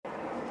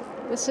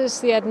This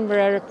is the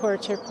Edinburgh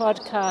Reporter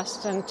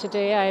podcast, and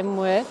today I'm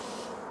with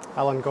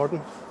Alan Gordon.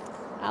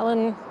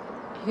 Alan,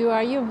 who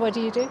are you and what do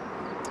you do?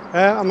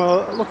 I'm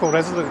a local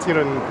resident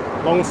here in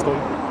Longstone.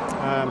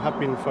 Have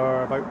been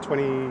for about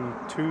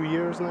 22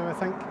 years now, I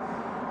think.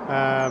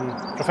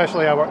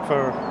 Professionally, I work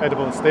for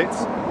Edible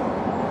Estates.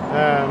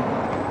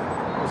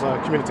 As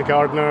a community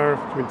gardener,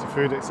 community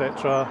food,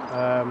 etc.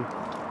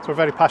 So we're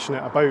very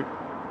passionate about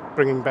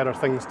bringing better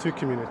things to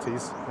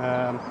communities.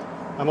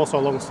 I'm also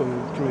a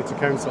Longstone community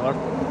councillor,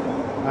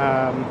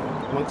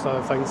 amongst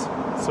other things.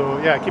 So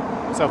yeah, I keep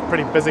myself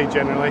pretty busy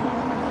generally.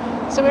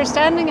 So we're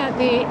standing at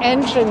the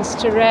entrance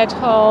to Red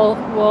Hall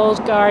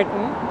Walled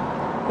Garden,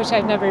 which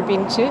I've never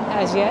been to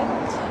as yet.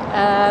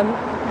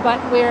 But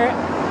we're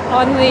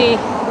on the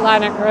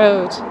Lanark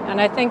Road,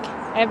 and I think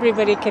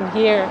everybody can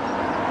hear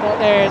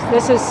that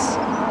this is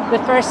the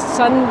first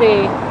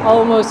Sunday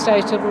almost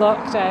out of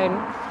lockdown,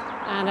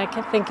 and I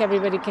think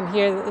everybody can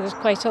hear that there's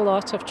quite a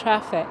lot of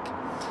traffic.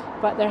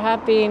 But there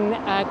have been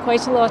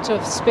quite a lot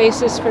of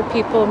spaces for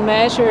people,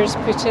 measures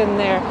put in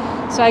there.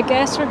 So I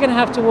guess we're going to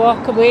have to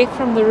walk away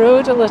from the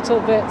road a little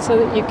bit so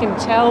that you can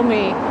tell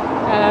me.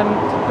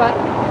 But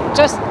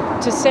just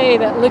to say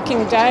that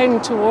looking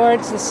down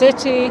towards the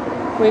city,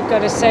 we've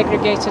got a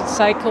segregated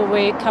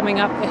cycleway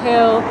coming up the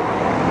hill.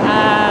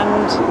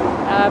 And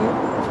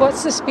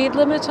what's the speed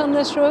limit on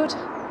this road?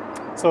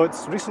 So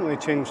it's recently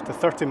changed to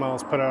 30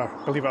 miles per hour,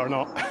 believe it or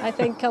not. I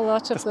think a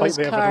lot of those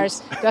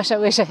cars, gosh, I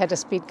wish I had a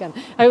speed gun.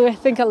 I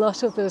think a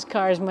lot of those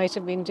cars might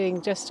have been doing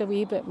just a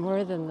wee bit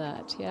more than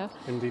that, yeah?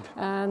 Indeed.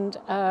 And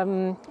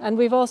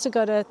we've also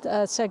got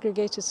a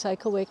segregated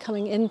cycleway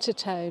coming into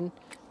town.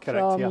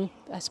 Correct, yeah.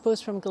 I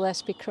suppose from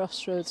Gillespie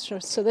Crossroads.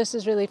 So this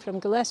is really from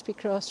Gillespie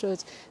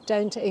Crossroads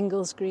down to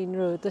Ingles Green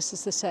Road. This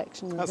is the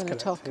section we're going to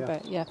talk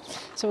about, yeah.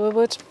 So we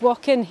would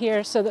walk in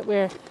here so that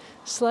we're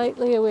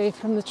slightly away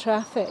from the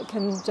traffic,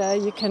 and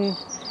you can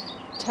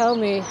tell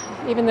me,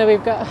 even though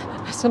we've got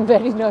some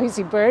very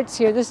noisy birds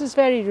here, this is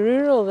very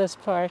rural, this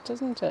part,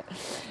 isn't it?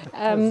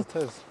 It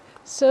is.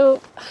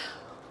 So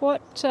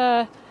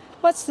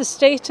what's the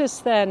status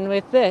then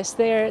with this?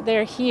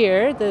 They're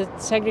here, the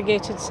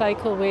segregated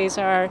cycleways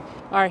are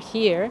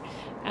here,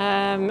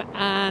 and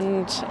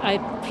I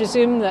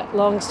presume that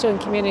Longstone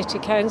Community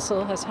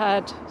Council has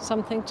had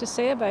something to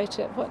say about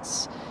it.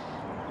 What's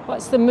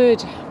the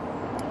mood?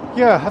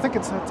 Yeah, I think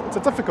it's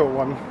a difficult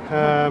one.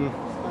 I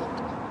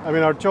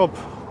mean, our job,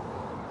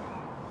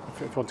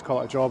 if you want to call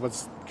it a job,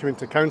 as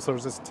community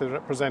councillors, is to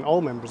represent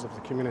all members of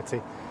the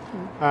community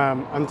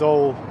and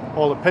all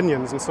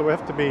opinions, and so we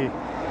have to be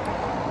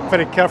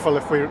very careful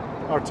if we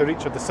are to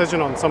reach a decision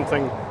on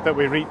something that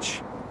we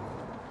reach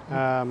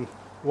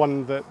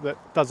one that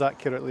does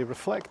accurately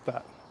reflect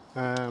that.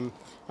 And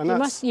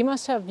you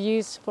must have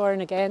views for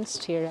and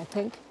against here, I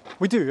think.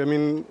 We do. I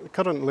mean,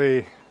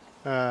 currently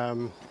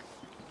we've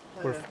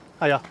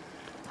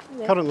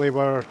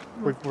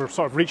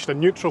sort of reached a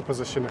neutral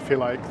position, if you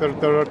like.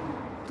 There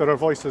are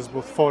voices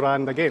both for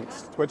and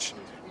against, which,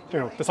 you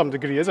know, to some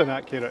degree is an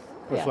accurate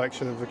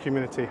reflection of the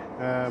community,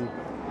 and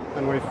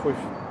we've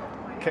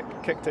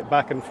kicked it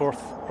back and forth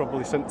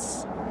probably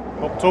since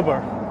October,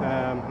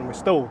 and we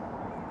still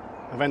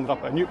have ended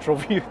up at a neutral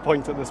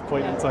viewpoint at this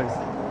point in time.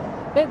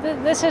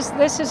 This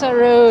is a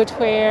road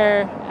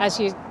where, as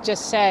you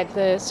just said,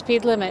 the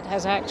speed limit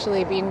has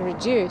actually been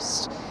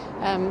reduced.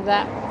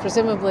 That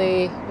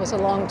presumably was a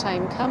long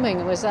time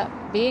coming. Was that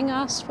being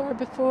asked for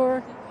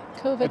before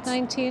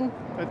COVID-19?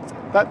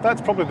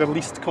 That's probably the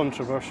least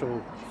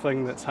controversial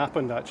thing that's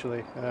happened,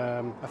 actually.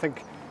 I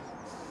think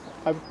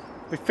I'd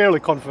be fairly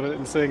confident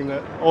in saying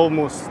that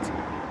almost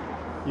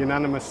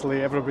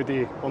unanimously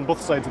everybody on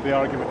both sides of the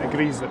argument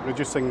agrees that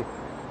reducing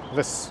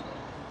this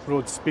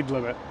road's speed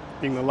limit,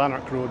 being the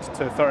Lanark Road,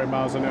 to 30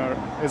 miles an hour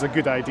is a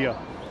good idea.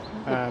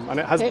 And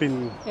it has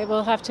been. It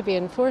will have to be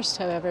enforced,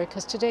 however,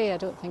 because today I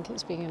don't think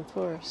it's being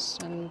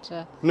enforced. And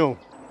no,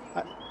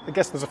 I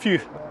guess there's a few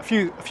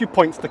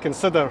points to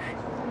consider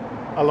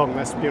along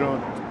this. You know,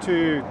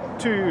 two.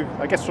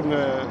 I guess from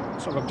the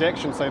sort of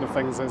objection side of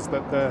things is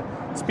that the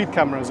speed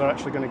cameras are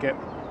actually going to get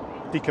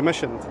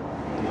decommissioned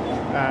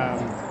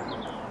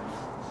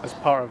as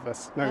part of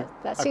this. Now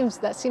that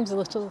seems a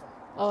little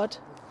odd.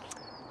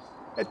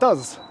 It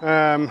does,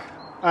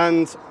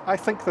 and I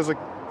think there's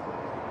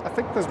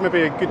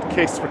maybe a good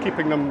case for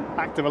keeping them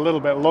active a little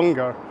bit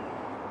longer.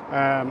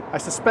 I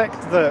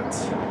suspect that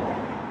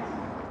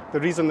the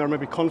reason they're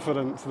maybe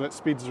confident that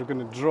speeds are going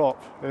to drop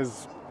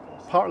is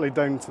partly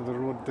down to the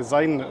road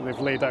design that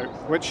they've laid out,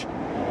 which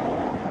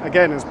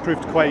again has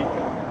proved quite,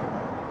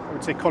 I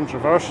would say,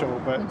 controversial,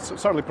 but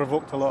certainly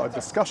provoked a lot of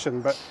discussion.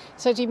 But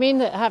so do you mean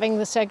that having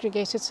the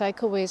segregated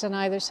cycleways on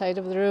either side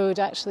of the road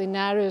actually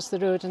narrows the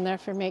road and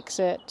therefore makes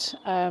it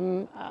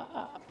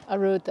a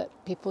road that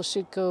people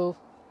should go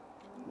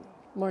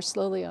more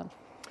slowly on?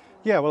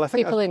 Yeah, well, I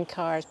think people in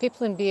cars,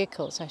 people in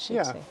vehicles, I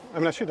should say. I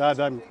mean, I should add,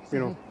 I'm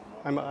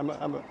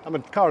a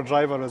car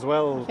driver as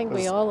well. I think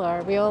we all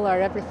are. We all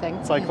are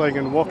everything. Cycling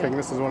and walking. Yeah.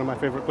 This is one of my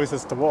favourite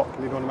places to walk.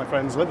 One of my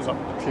friends lives up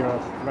here,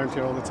 around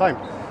here all the time.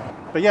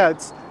 But yeah,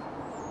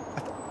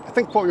 I I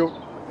think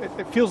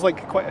it feels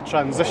like quite a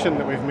transition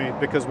that we've made,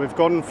 because we've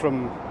gone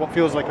from what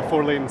feels like a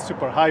 4-lane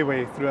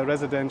superhighway through a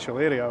residential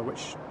area,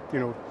 which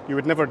you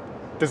would never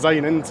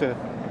design into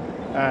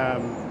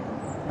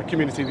a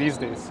community these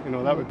days.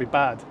 That would be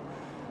bad.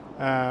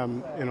 I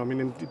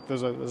mean,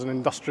 there's an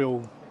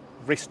industrial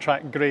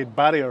racetrack grade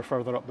barrier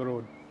further up the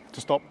road to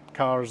stop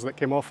cars that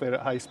came off there at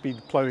high speed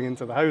ploughing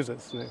into the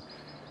houses.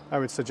 I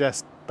would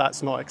suggest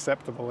that's not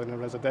acceptable in a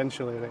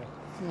residential area.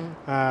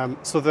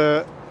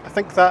 So I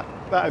think that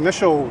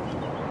initial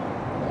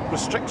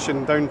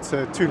restriction down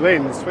to 2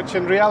 lanes, which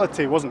in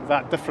reality wasn't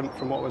that different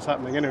from what was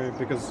happening anyway,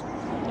 because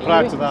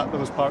prior to that there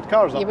was parked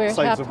cars up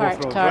sides of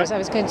both roads. Right? I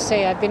was going to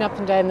say, I've been up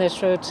and down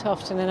this road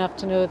often enough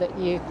to know that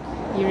you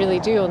really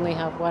do only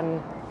have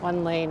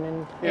one lane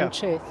in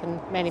truth in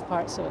many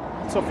parts of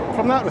it. So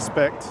from that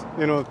respect,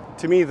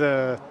 to me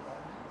there's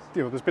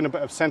been a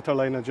bit of centre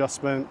line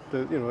adjustment.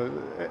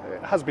 It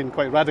has been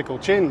quite radical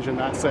change in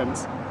that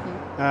sense.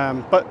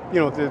 But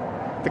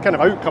the kind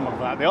of outcome of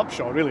that, the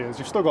upshot really is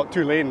you've still got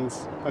 2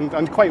 lanes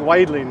and quite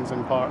wide lanes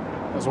in part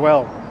as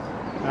well,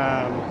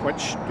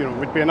 which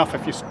would be enough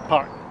if you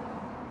park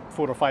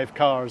 4 or 5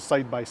 cars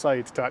side by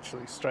side to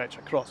actually stretch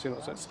across.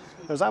 So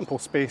there's ample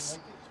space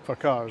for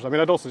cars. I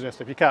mean, I'd also suggest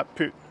if you can't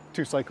put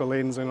 2 cycle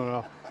lanes in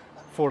on a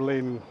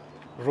 4-lane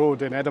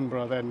road in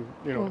Edinburgh, then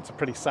it's a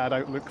pretty sad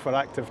outlook for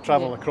active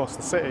travel across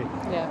the city.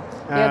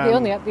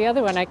 The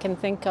other one I can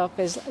think of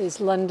is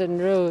London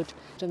Road,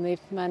 and they've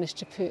managed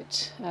to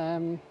put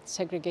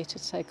segregated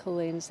cycle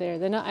lanes there.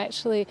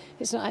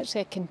 It's not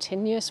actually a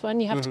continuous one.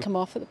 You have to come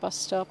off at the bus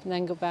stop and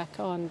then go back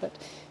on, but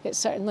it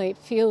certainly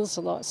feels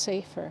a lot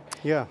safer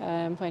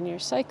when you're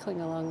cycling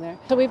along there.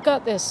 So we've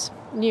got this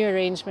new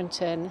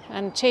arrangement in,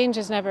 and change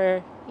is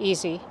never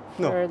easy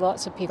for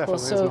lots of people.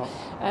 So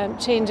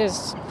change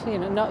is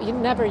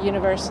never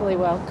universally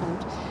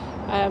welcomed.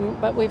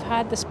 But we've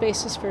had the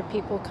spaces for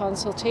people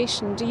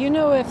consultation. Do you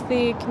know if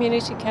the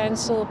Community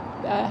Council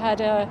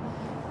had a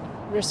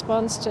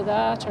response to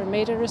that or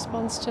made a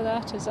response to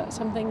that? Is that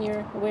something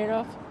you're aware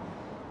of?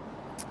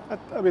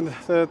 I mean,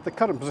 the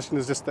current position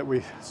is just that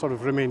we sort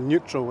of remain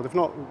neutral. We've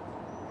not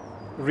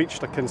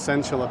reached a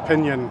consensual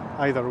opinion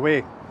either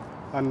way,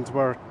 and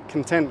we're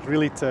content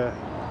really to,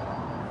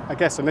 I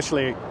guess,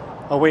 initially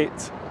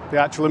await the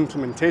actual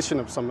implementation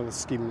of some of the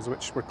schemes,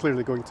 which we're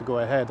clearly going to go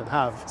ahead and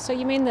have. So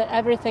you mean that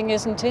everything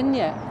isn't in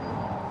yet?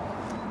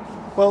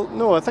 Well,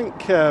 no, I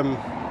think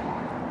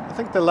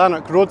the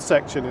Lanark Road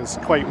section is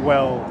quite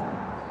well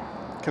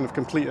kind of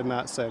complete in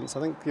that sense. I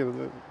think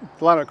the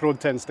Lanark Road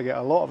tends to get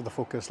a lot of the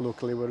focus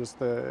locally, whereas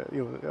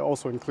it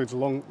also includes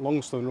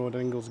Longstone Road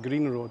and Ingalls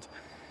Green Road.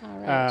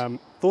 Right.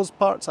 Those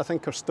parts I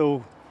think are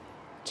still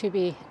to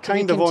be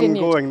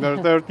ongoing.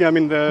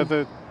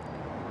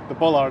 The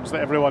bollards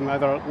that everyone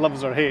either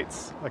loves or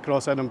hates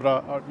across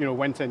Edinburgh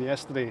went in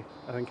yesterday,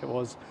 I think it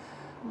was,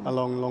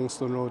 along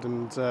Longstone Road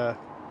and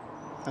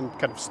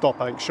kind of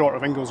stop, I think, short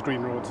of Ingalls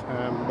Green Road.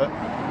 But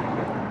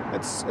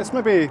it's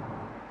maybe,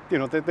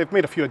 they've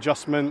made a few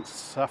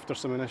adjustments after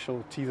some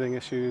initial teething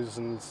issues,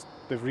 and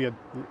they've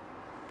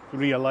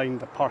realigned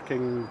the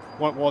parking,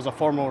 what was a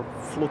former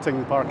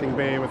floating parking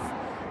bay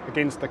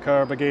against the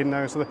curb again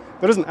now. So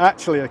there isn't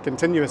actually a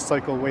continuous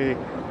cycleway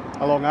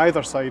along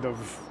either side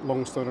of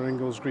Longstone or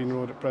Ingalls Green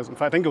Road at present. In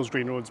fact, Ingalls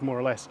Green Road's more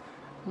or less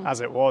as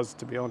it was,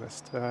 to be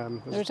honest.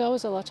 There's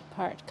always a lot of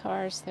parked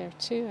cars there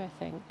too, I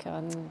think,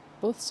 on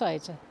both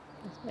sides,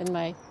 in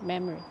my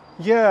memory.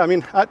 Yeah, I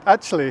mean,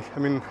 actually,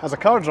 as a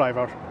car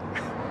driver,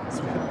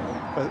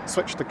 I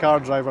switched to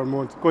car driver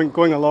mode,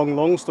 going along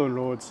Longstone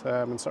Road,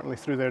 and certainly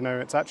through there now,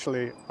 it's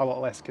actually a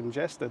lot less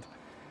congested.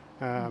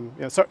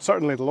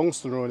 Certainly the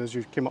Longstone Road, as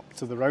you came up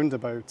to the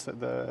roundabout at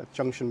the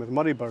junction with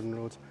Murrayburn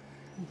Road,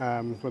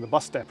 where the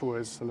bus depot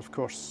is, and of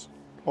course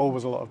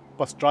always a lot of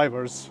bus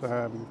drivers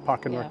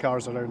parking their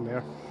cars around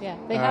there. Yeah,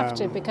 they have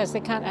to, because they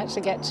can't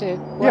actually get to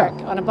work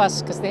on a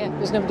bus because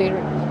there's nobody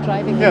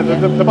driving there.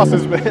 Yeah, the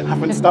buses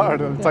haven't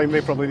started at the time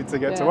they probably need to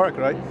get to work,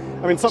 right?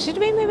 Should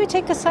we maybe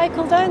take a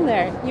cycle down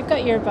there? You've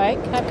got your bike,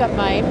 I've got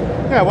mine.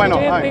 Yeah, why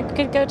not? We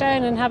could go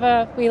down and have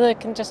a wee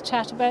look and just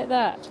chat about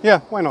that. Yeah,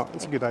 why not?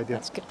 It's a good idea.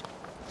 That's good.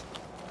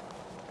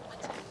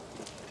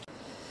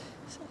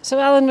 So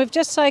Alan, we've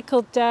just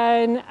cycled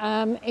down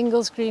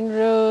Ingalls Green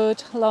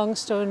Road,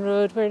 Longstone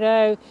Road. We're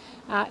now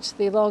at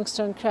the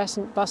Longstone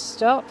Crescent bus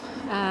stop,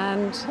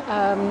 and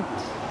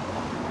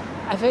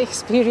I've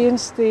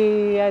experienced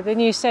the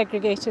new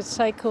segregated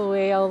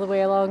cycleway all the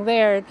way along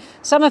there.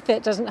 Some of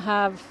it doesn't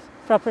have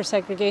proper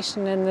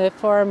segregation in the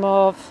form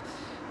of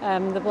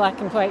the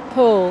black and white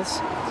poles,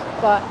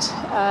 but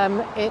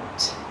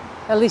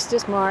at least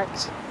it's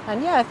marked.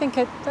 And yeah, I think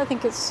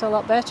it's a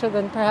lot better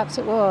than perhaps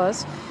it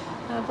was.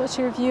 What's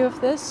your view of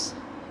this?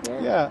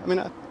 Yeah,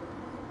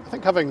 I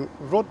think having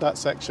rode that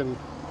section,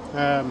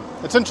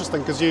 it's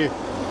interesting because it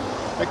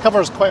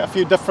covers quite a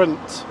few different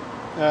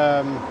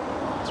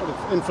sort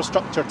of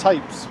infrastructure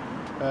types,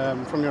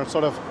 from your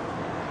sort of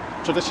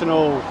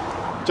traditional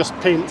just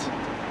paint,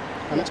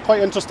 and it's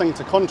quite interesting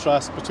to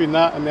contrast between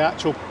that and the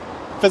actual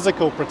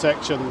physical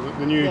protection that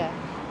the new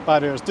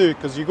barriers do,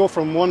 because you go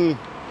from one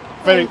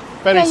very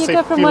yeah, safe you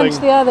go from feeling. one to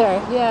the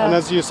other. Yeah. And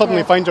as you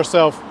suddenly find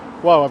yourself,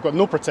 wow, I've got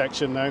no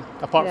protection now,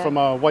 apart Yeah. from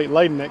a white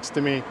line next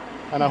to me,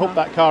 and I hope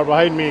that car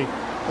behind me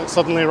that's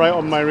suddenly right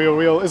on my rear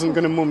wheel isn't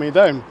going to mow me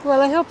down.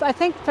 Well, I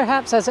think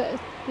perhaps as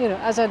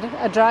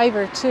a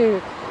driver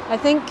too, I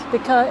think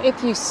because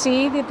if you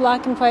see the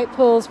black and white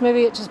poles,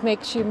 maybe it just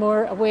makes you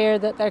more aware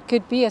that there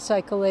could be a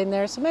cycle lane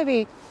there. So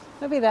maybe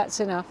that's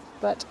enough.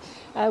 But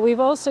we've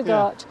also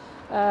got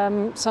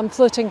some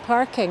floating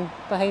parking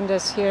behind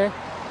us here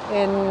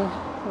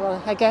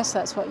well, I guess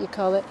that's what you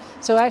call it.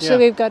 So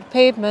actually we've got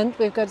pavement,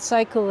 we've got a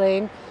cycle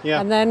lane,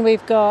 and then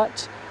we've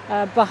got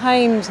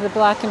behind the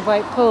black and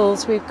white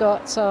poles, we've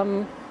got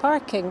some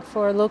parking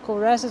for local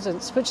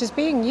residents, which is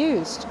being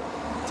used.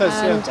 It is,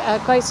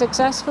 and quite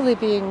successfully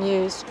being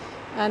used.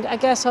 And I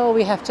guess all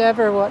we have to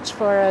ever watch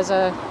for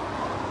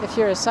if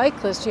you're a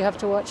cyclist, you have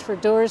to watch for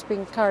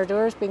car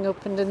doors being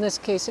opened. In this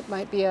case, it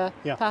might be a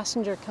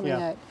passenger coming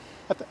out.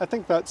 I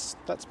think that's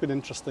been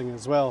interesting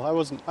as well.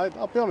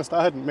 I'll be honest,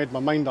 I hadn't made my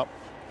mind up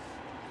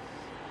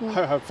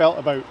how I felt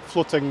about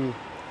floating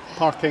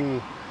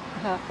parking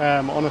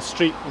on a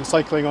street and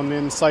cycling on the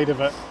inside of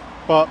it.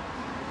 But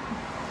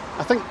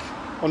I think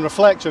on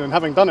reflection and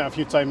having done it a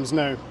few times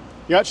now,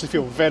 you actually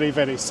feel very,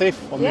 very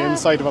safe on the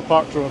inside of a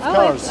parked row of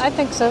cars. I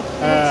think so.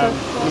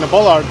 I mean, the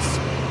bollards,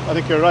 I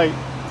think you're right,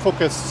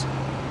 focus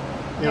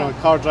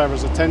car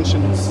drivers'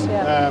 attentions.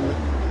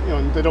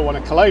 And they don't want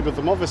to collide with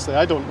them, obviously.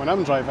 I don't when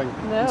I'm driving.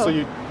 No. And so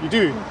you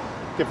do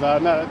give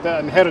that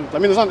inherent. I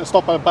mean, there's nothing to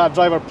stop a bad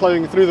driver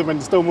ploughing through them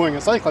and still mowing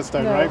a cyclist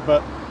down, right?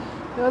 But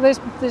there's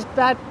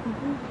bad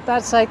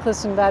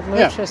cyclists and bad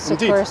motorists, of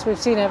course. We've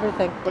seen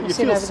everything. But you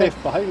feel safe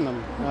behind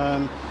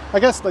them. I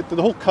guess like the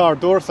whole car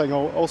door thing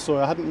also,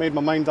 I hadn't made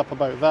my mind up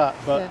about that.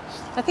 But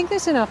I think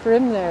there's enough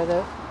room there,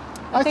 though.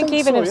 I think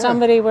even if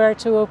somebody were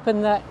to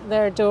open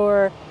their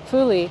door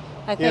fully,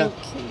 I think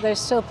there's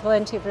still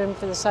plenty of room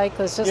for the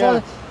cyclists. As long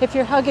as, if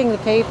you're hugging the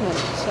pavement,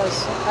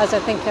 as I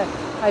think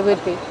I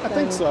would be. I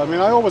think so. I mean,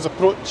 I always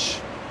approach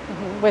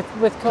with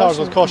caution. Cars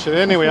with caution.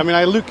 Anyway, I mean,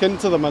 I look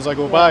into them as I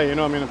go by.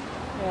 I mean,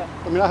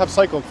 I have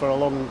cycled for a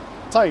long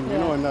time.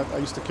 And I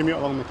used to commute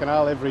along the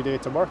canal every day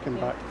to work and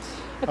back.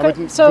 I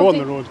wouldn't go on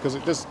the road because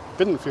it just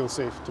didn't feel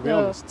safe, to be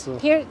honest. So.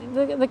 Here,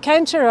 the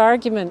counter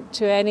argument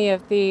to any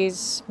of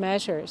these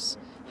measures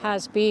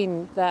has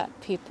been that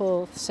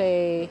people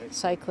say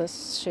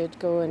cyclists should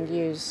go and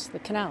use the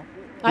canal.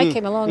 I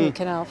came along the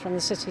canal from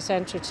the city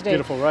centre today.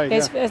 Beautiful ride.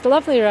 It's a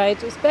lovely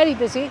ride. It's very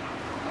busy.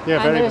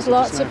 Yeah, and there's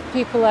lots of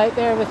people out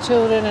there with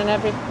children and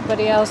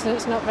everybody else, and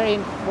it's not very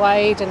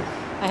wide. And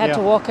I had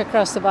to walk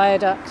across the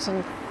viaduct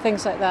and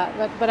things like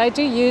that. But I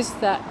do use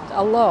that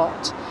a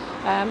lot.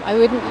 I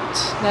wouldn't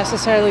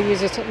necessarily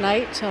use it at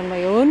night on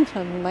my own.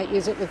 I might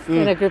use it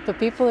in a group of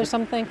people or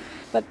something.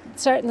 But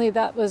certainly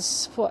that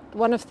was what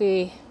one of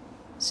the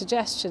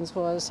suggestions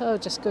was.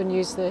 Just go and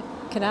use the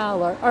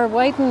canal or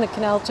widen the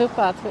canal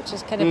towpath, which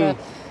is kind of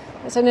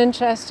it's an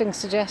interesting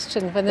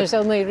suggestion when there's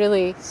only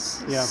really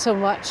so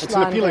much It's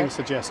land an appealing there.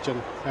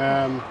 suggestion.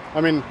 I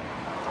mean,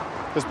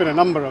 there's been a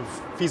number of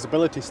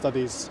feasibility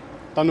studies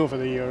done over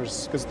the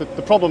years because the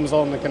problems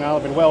on the canal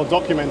have been well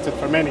documented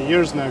for many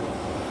years now.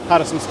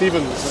 Harrison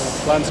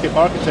Stevens, a landscape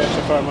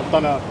architecture firm, have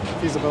done a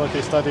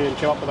feasibility study and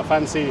came up with a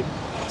fancy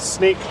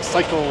snake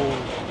cycle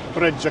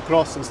bridge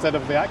across instead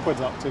of the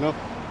aqueduct,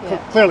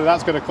 Clearly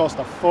that's going to cost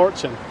a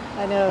fortune.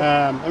 I know.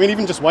 I mean,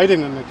 even just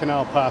widening the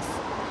canal path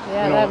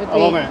that would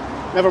along be,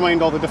 it. Never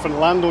mind all the different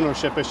land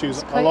ownership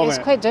issues along it. It's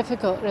quite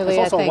difficult, really. It's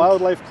also I think. a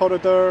wildlife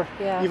corridor.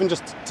 Even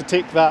just to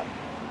take that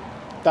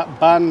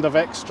band of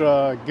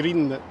extra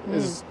green that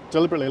is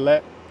deliberately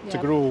let to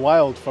grow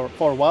wild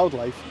for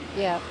wildlife.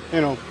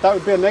 That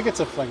would be a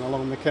negative thing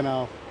along the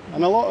canal.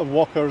 And a lot of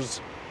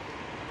walkers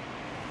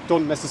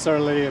don't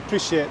necessarily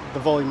appreciate the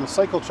volume of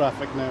cycle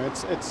traffic now.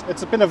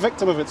 It's been a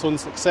victim of its own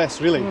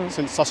success, really,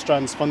 since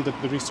Sustrans funded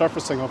the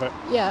resurfacing of it.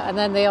 Yeah, and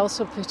then they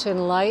also put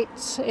in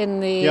lights in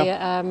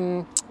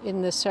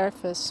the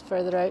surface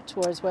further out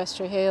towards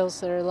Wester Hales.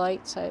 There are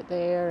lights out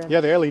there. And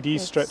the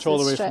LEDs stretch all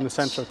the way from the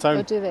centre of town.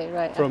 Oh, do they?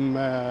 Right. From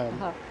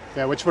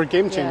which were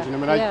game changing. I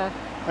mean,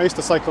 I used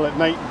to cycle at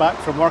night back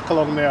from work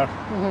along there,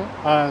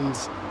 and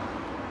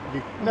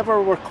you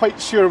never were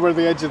quite sure where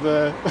the edge of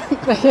the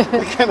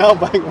canal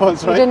bank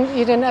was, right?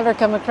 You didn't ever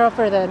come a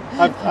cropper then?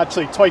 I've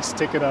actually twice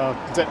taken a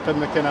dip in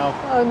the canal.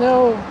 Oh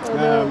no!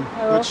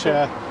 Which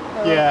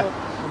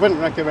I wouldn't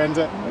recommend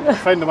it. A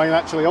friend of mine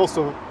actually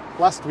also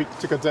last week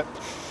took a dip.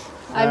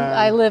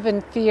 I live in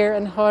fear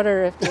and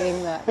horror of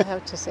doing that, I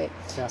have to say.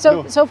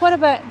 So what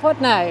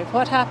now?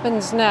 What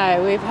happens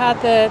now? We've had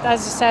as I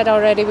said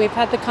already, we've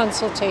had the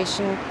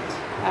consultation.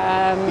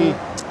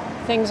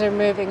 Things are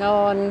moving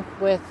on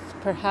with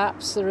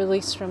perhaps the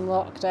release from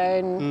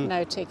lockdown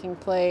now taking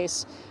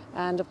place.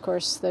 And of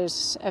course,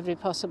 there's every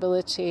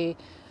possibility,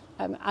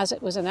 as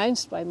it was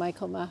announced by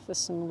Michael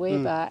Matheson way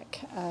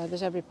back,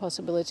 there's every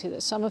possibility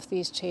that some of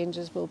these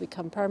changes will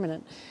become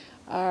permanent.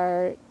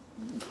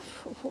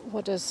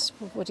 What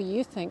do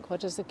you think? What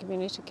does the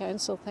Community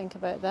Council think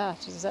about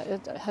that?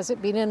 Has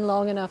it been in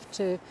long enough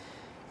to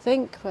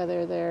think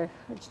whether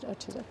or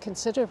to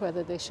consider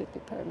whether they should be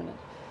permanent.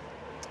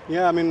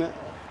 Yeah, I mean,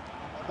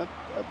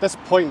 at this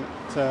point,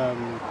 we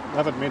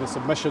haven't made a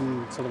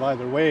submission sort of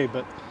either way,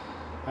 but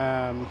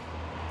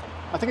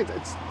I think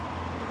it's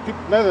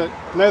now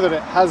that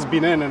it has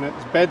been in and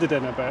it's bedded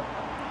in a bit.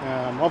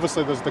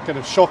 Obviously, there's the kind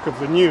of shock of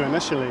the new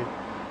initially,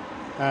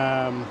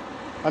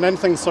 and then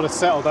things sort of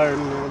settle down.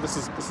 You know, this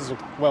is a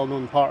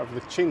well-known part of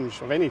the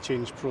change, of any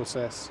change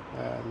process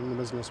in the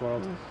business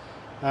world.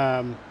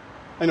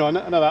 You know, and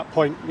at that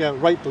point, yeah,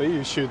 rightly,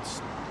 you should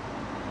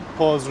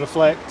pause,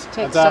 reflect,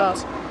 Take adapt.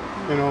 stock.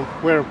 You know,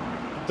 where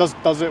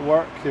does it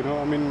work? You know,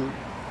 I mean,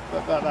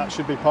 that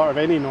should be part of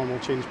any normal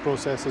change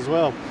process as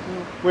well.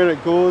 Where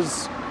it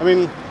goes, I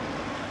mean,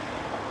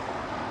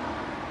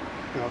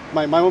 you know,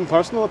 my own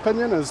personal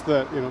opinion is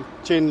that, you know,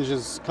 change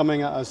is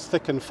coming at us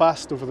thick and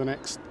fast over the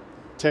next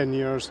 10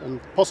 years,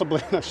 and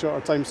possibly in a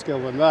shorter time scale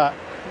than that.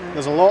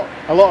 There's a lot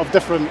of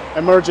different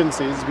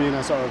emergencies being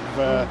a sort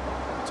of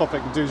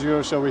topic du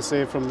jour, shall we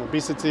say, from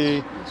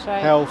obesity,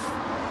 health,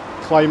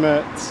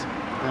 climate,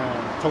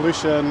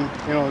 pollution.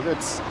 You know,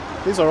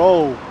 these are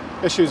all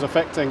issues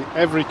affecting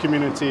every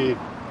community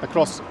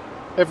across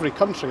every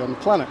country on the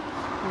planet.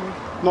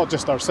 Not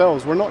just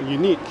ourselves. We're not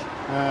unique.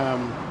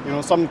 You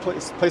know, some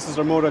places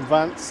are more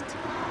advanced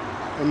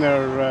in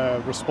their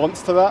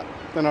response to that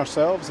than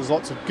ourselves. There's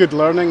lots of good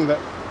learning that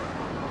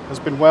has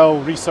been well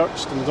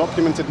researched and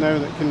documented now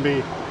that can be,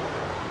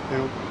 you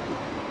know,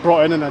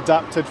 brought in and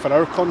adapted for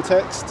our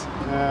context.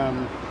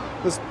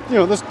 There's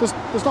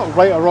not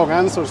right or wrong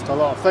answers to a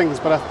lot of things,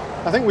 but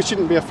I think we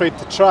shouldn't be afraid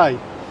to try,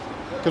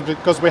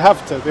 because we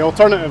have to. The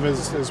alternative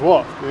is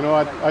what? You know,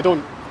 I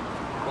don't.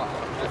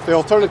 If the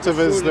alternative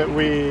is that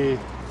we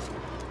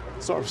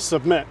sort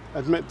of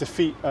admit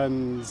defeat,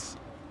 and,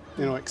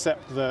 you know,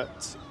 accept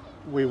that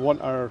we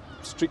want our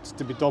streets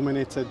to be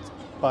dominated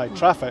by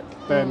traffic,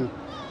 then,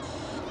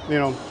 you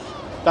know,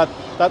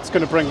 that's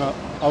going to bring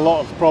a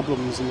lot of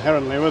problems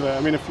inherently with it. I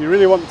mean, if you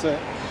really want to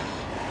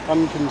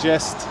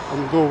uncongest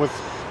and go with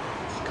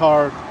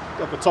car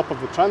at the top of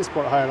the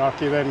transport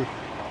hierarchy, then,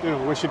 you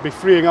know, we should be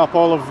freeing up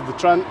all of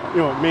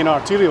the main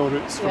arterial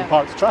routes from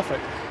parked traffic.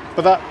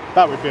 But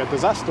that would be a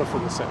disaster for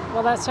the city.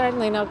 Well, that's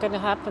certainly not going to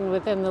happen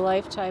within the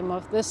lifetime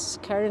of this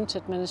current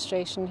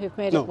administration, who've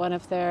made it one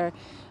of their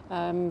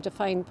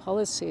defined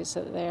policies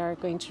that they are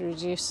going to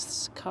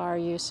reduce car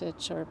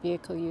usage or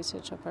vehicle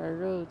usage of our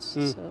roads.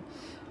 So,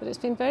 but it's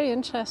been very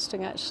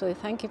interesting, actually.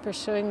 Thank you for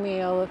showing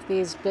me all of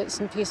these bits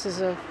and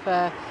pieces of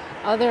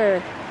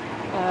other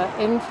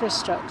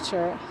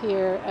infrastructure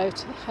here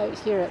out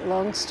here at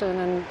Longstone.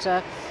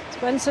 And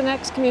when's the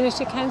next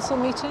community council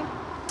meeting?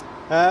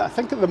 I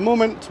think at the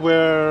moment we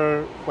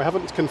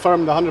haven't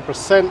confirmed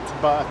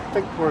 100%, but I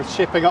think we're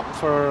shaping up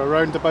for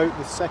around about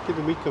the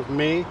second week of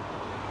May,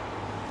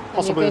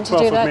 possibly the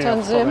 12th of May.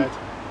 On Zoom?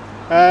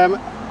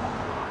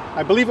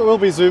 I believe it will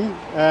be Zoom.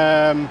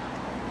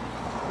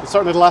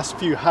 Certainly the last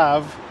few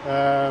have.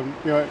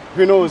 You know,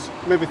 who knows?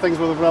 Maybe things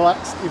will have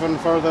relaxed even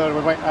further.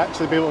 We might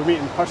actually be able to meet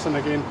in person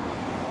again.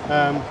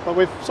 But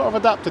we've sort of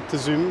adapted to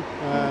Zoom.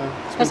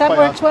 Has that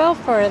worked well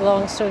for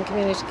Longstone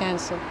Community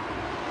Council?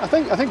 I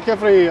think I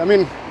mean,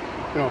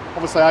 you know,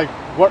 obviously I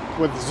work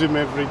with Zoom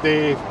every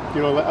day,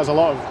 you know, as a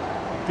lot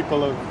of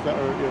people that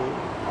are, you know,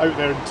 out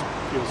there,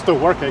 you know, still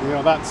working. You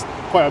know, that's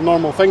quite a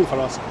normal thing for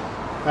us.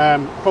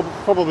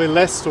 Probably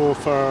less so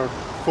for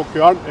folk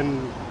who aren't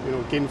in, you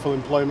know, gainful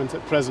employment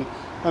at present.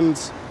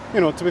 And, you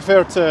know, to be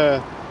fair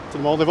to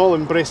them all, they've all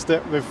embraced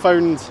it. They've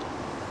found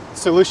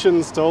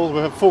solutions to all. We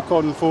have folk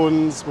on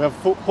phones. We have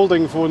folk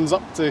holding phones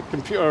up to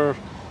computer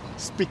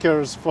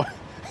speakers.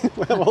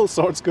 We have all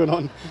sorts going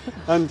on,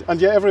 and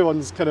yet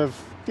everyone's kind of,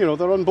 you know,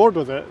 they're on board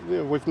with it. You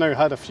know, we've now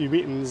had a few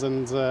meetings,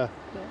 and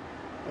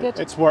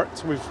it's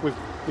worked. We've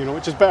you know,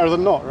 which is better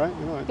than not, right?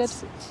 You know,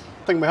 it's, the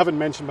thing we haven't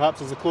mentioned perhaps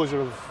is the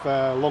closure of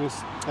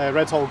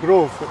Redhall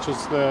Grove, which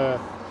is the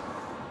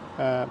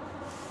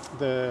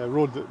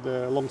road that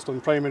the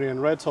Longstone Primary and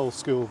Redhall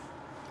School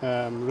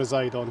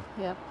reside on.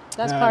 Yeah,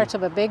 that's part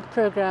of a big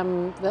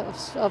programme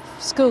of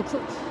school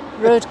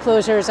road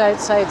closures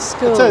outside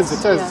schools.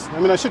 It is. Yeah. I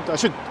mean, I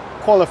should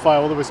qualify,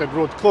 although we said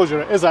road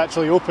closure, it is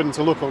actually open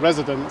to local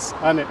residents,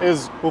 and it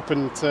is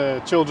open to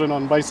children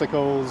on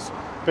bicycles,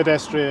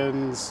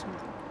 pedestrians,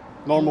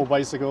 normal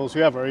bicycles,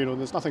 whoever. You know,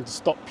 there's nothing to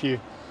stop you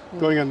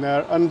going in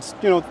there. And,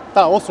 you know,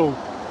 that also,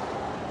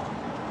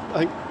 I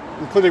think,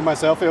 including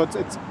myself, you know,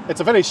 it's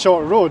a very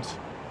short road,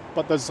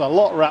 but there's a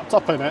lot wrapped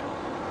up in it,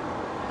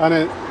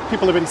 and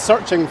people have been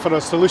searching for a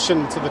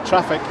solution to the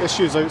traffic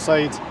issues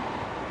outside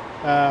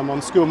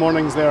on school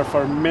mornings there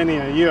for many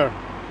a year.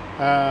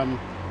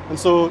 And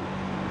so,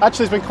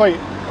 actually, it's been quite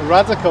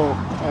radical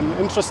and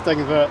interesting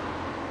that,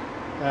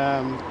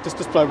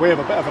 just by way of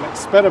a bit of an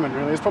experiment,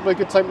 really, it's probably a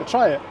good time to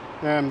try it,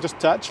 just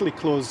to actually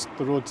close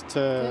the road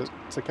to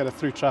kind of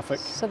through traffic.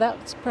 So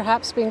that's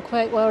perhaps been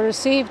quite well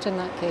received in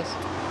that case.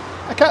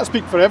 I can't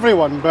speak for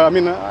everyone, but I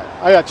mean,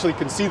 I actually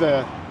can see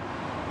the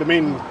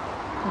main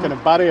kind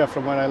of barrier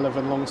from where I live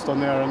in Longstone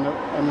there, and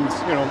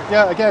you know,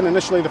 yeah, again,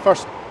 initially the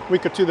first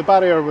week or two, the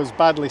barrier was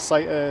badly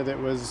sited. It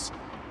was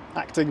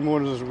acting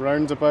more as a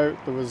roundabout.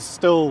 There was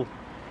still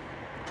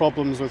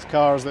problems with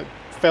cars that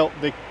felt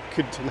they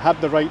could and had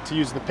the right to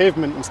use the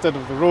pavement instead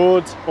of the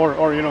road, or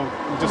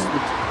just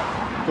would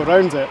go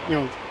around it.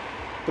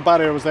 The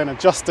barrier was then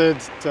adjusted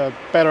to a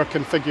better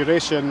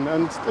configuration,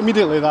 and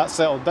immediately that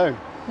settled down.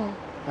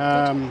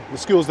 The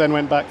schools then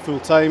went back full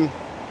time.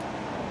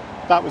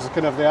 That was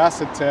kind of the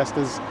acid test: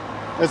 is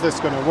this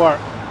going to work?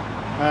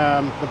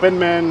 The bin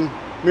men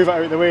move it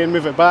out of the way and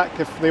move it back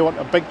if they want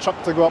a big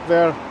truck to go up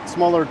there.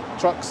 Smaller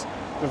trucks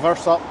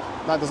reverse up.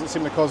 That doesn't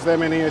seem to cause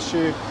them any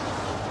issue.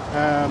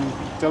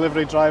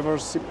 Delivery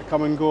drivers seem to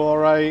come and go all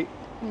right.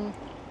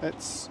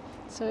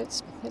 So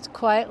it's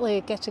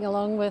quietly getting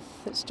along with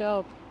its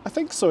job. I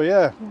think so,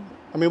 yeah.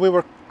 I mean, we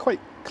were quite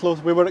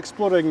close. We were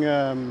exploring,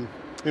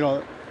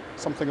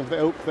 something of the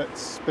ilk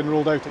that's been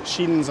rolled out at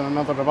Sheen's and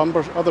another of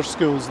other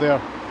schools there,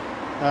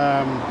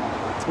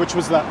 which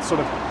was that sort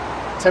of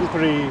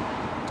temporary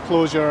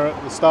closure at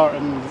the start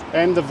and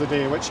end of the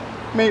day, which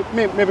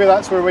maybe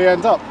that's where we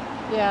end up.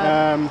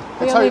 Yeah.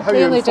 The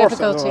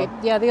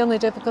only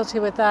difficulty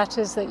with that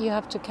is that you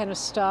have to kind of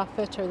staff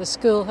it, or the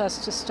school has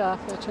to staff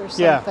it or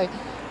something.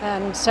 Yeah.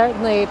 And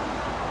certainly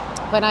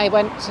when I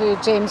went to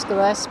James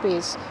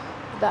Gillespie's,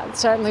 that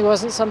certainly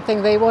wasn't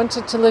something they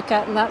wanted to look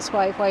at, and that's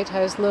why White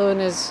House Loan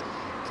is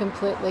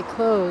completely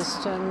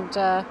closed. And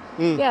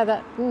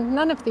that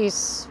none of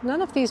these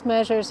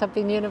measures have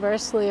been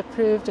universally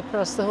approved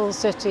across the whole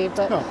city,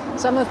 but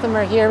some of them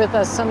are here with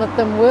us, some of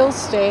them will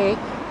stay,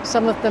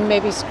 some of them may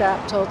be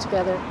scrapped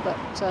altogether, but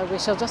we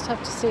shall just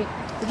have to see.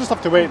 We'll just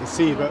have to wait and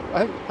see, but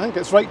I think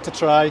it's right to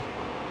try,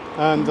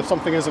 and if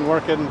something isn't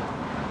working,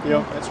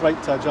 it's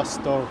right to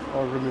adjust or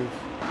remove.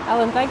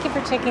 Alan, thank you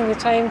for taking the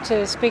time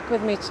to speak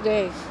with me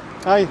today.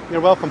 Aye, you're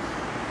welcome.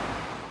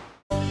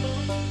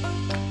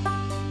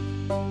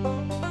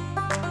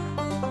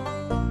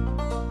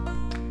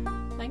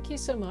 Thank you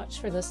so much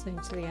for listening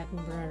to the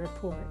Edinburgh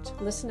Report.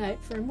 Listen out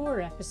for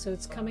more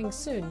episodes coming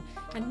soon,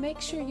 and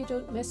make sure you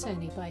don't miss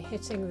any by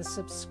hitting the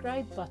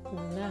subscribe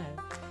button now.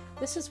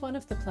 This is one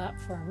of the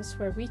platforms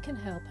where we can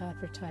help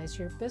advertise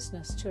your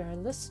business to our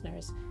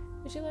listeners.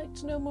 Would you like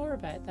to know more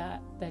about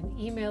that? Then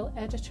email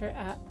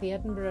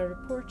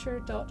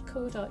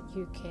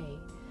editor@theedinburghreporter.co.uk.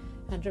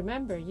 And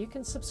remember, you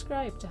can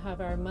subscribe to have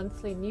our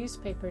monthly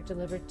newspaper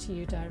delivered to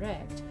you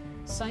direct.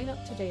 Sign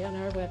up today on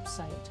our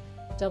website,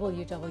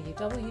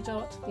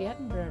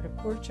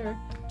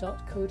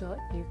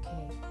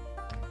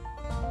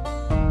 www.theedinburghreporter.co.uk.